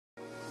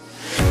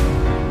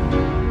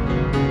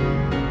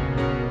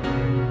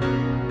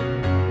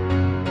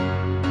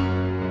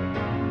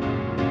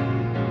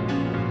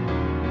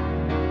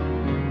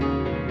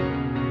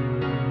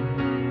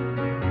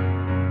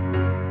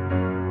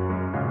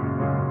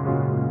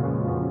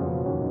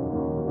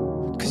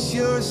'Cause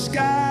you're a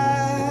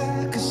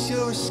sky, 'cause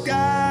you're a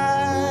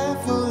sky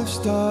full of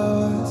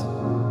stars.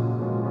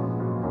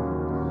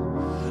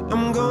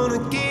 I'm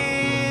gonna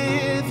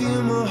give you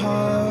my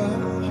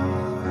heart.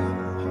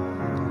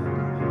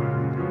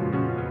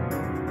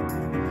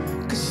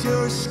 'Cause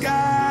you're a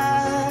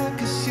sky,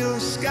 'cause you're a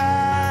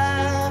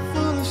sky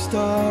full of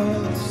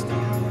stars.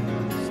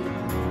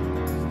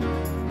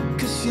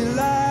 'Cause you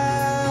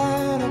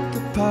light up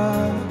the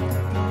park.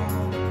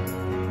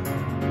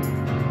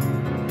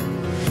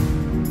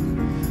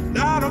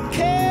 I don't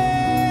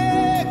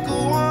care, go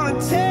on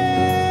and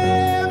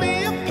tear me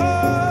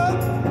apart.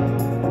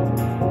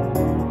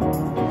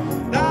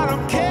 I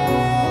don't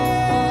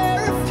care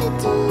if you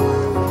do.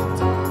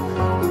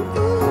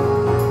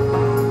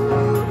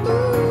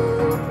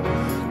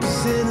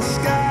 Cause in the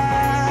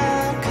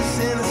sky, 'cause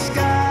in the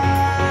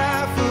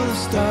sky full of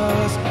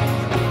stars,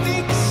 I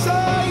think I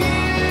saw you.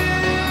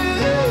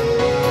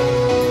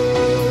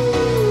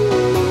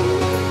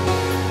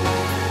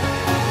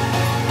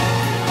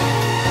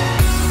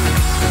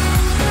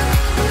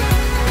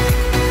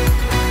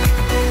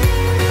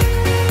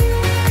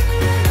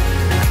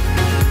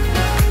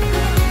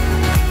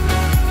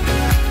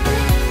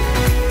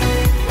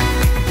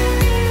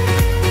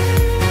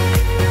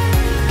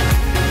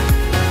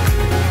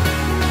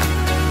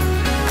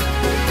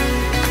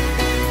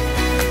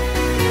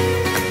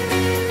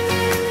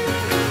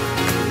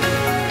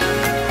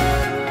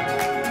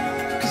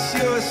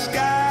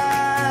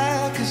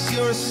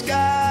 You're a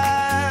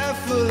sky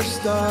full of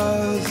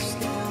stars.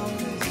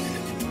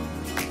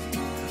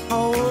 I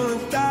wanna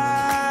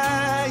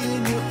die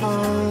in your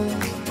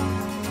arms.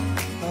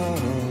 Oh,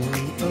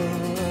 oh.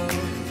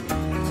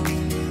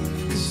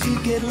 'Cause you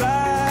get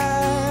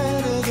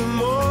lighter the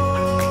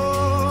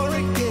more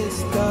it gets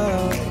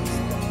dark.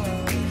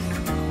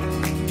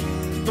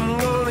 I'm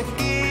gonna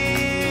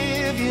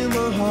give you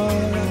my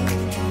heart.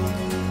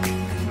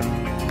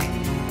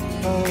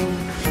 Oh,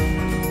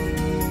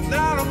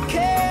 I don't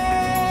care.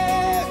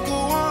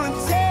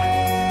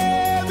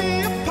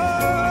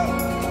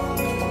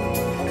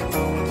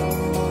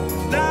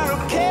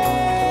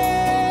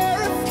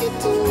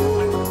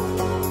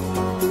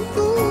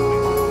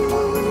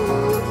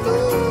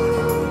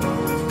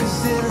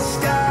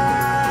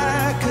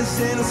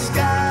 In a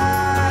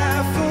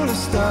sky full of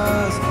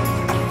stars,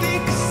 I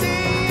think I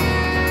see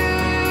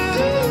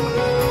you.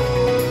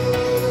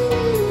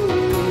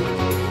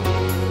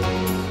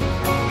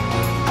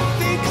 I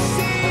think I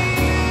see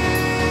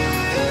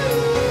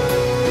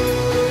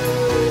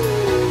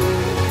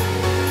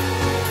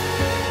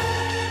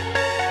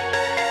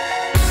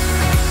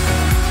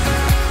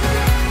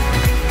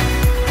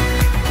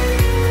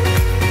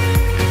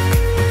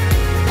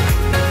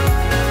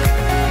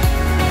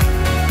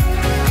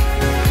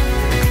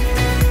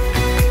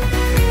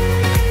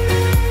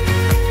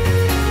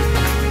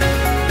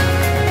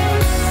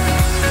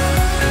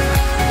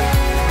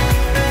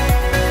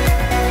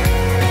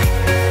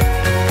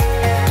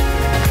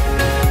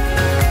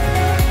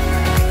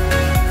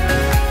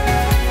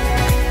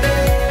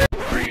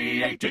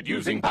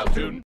Using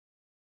Powtoon.